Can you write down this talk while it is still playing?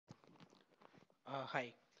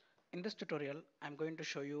Hi. In this tutorial, I'm going to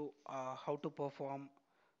show you how to perform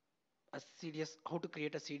a CDS, how to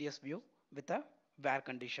create a CDS view with a where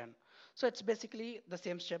condition. So it's basically the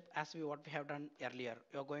same step as what we have done earlier.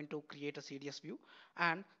 You're going to create a CDS view,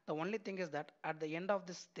 and the only thing is that at the end of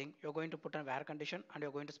this thing, you're going to put a where condition, and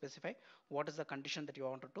you're going to specify what is the condition that you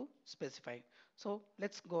wanted to specify. So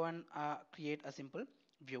let's go and create a simple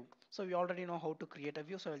view. So we already know how to create a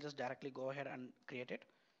view, so I'll just directly go ahead and create it.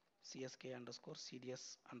 CSK underscore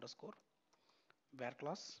CDS underscore where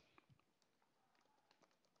class,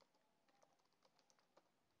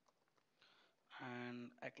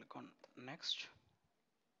 and I click on next,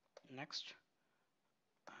 next,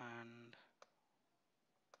 and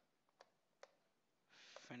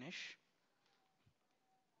finish.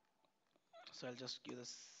 So I'll just give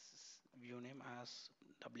this view name as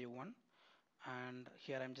W1, and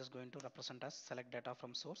here I'm just going to represent as select data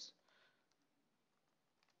from source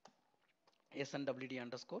SNWD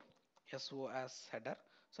underscore SO as header.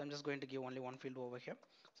 So I'm just going to give only one field over here.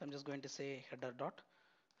 So I'm just going to say header dot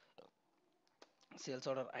sales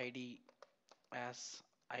order ID as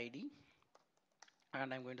ID,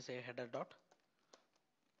 and I'm going to say header dot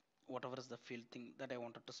whatever is the field thing that I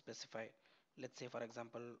wanted to specify. Let's say for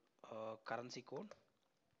example currency code,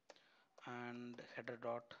 and header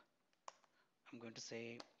dot I'm going to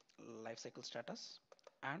say life cycle status,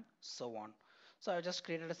 and so on. So I just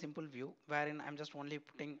created a simple view wherein I'm just only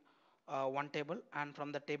putting one table, and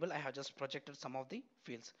from the table I have just projected some of the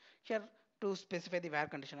fields. Here to specify the where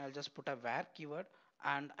condition, I'll just put a where keyword,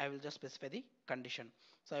 and I will just specify the condition.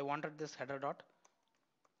 So I wanted this header dot.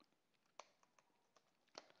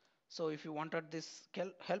 So if you wanted this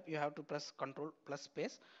help, you have to press Control plus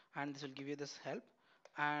space, and this will give you this help.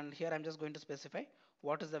 And here I'm just going to specify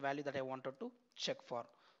what is the value that I wanted to check for.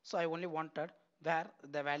 So I only wanted where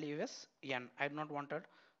the value is n. I do not wanted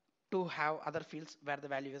to have other fields where the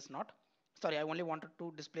value is not. Sorry, I only wanted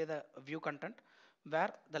to display the view content where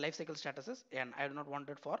the lifecycle status is n. I do not want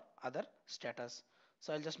it for other status.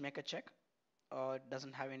 So I'll just make a check. It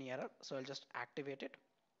doesn't have any error, so I'll just activate it.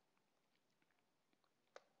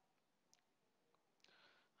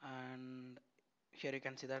 And here you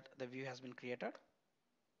can see that the view has been created.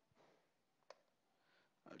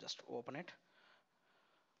 I'll just open it,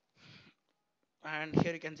 and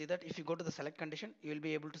here you can see that if you go to the select condition, you will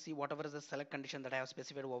be able to see whatever is the select condition that I have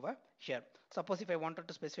specified over here. Suppose if I wanted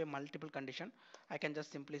to specify multiple condition, I can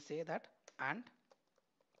just simply say that and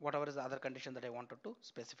whatever is the other condition that I wanted to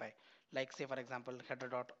specify, like say for example header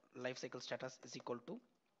dot life cycle status is equal to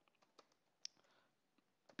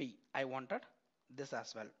P. I wanted this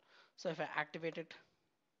as well. So if I activate it,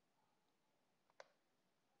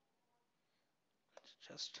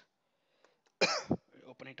 just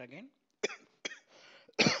open it again.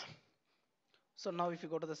 So now if you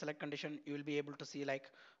go to the select condition, you will be able to see like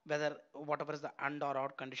whether whatever is the and or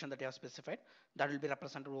odd condition that you have specified, that will be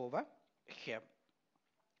represented over here.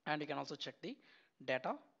 And you can also check the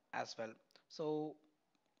data as well. So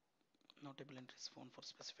notable entries found for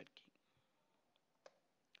specified key.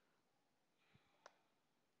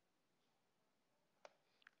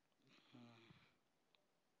 Hmm,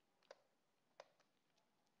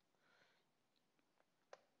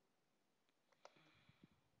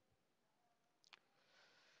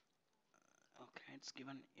 okay, it's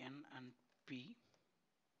given N and P,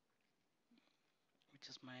 which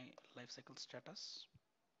is my life cycle status.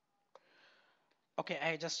 Okay,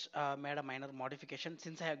 I just made a minor modification.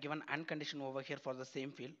 Since I have given and condition over here for the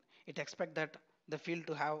same field, it expect that the field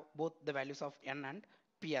to have both the values of N and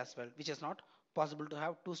P as well, which is not possible to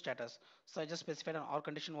have two status. So I just specified an OR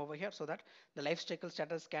condition over here so that the life cycle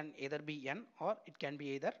status can either be N or it can be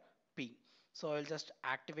either P. So I'll just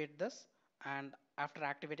activate this, and after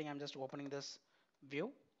activating, I'm just opening this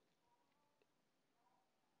view,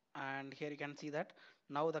 and here you can see that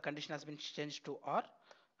now the condition has been changed to OR.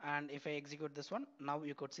 And if I execute this one, now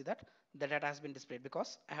you could see that the data has been displayed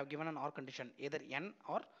because I have given an OR condition, either N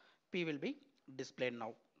or P will be displayed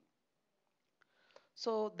now.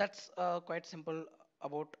 So that's quite simple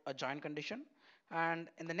about a join condition. And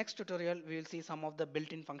in the next tutorial, we will see some of the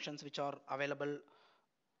built-in functions which are available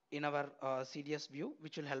in our CDS view,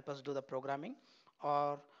 which will help us do the programming.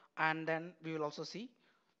 And then we will also see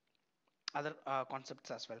other concepts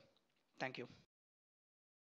as well. Thank you.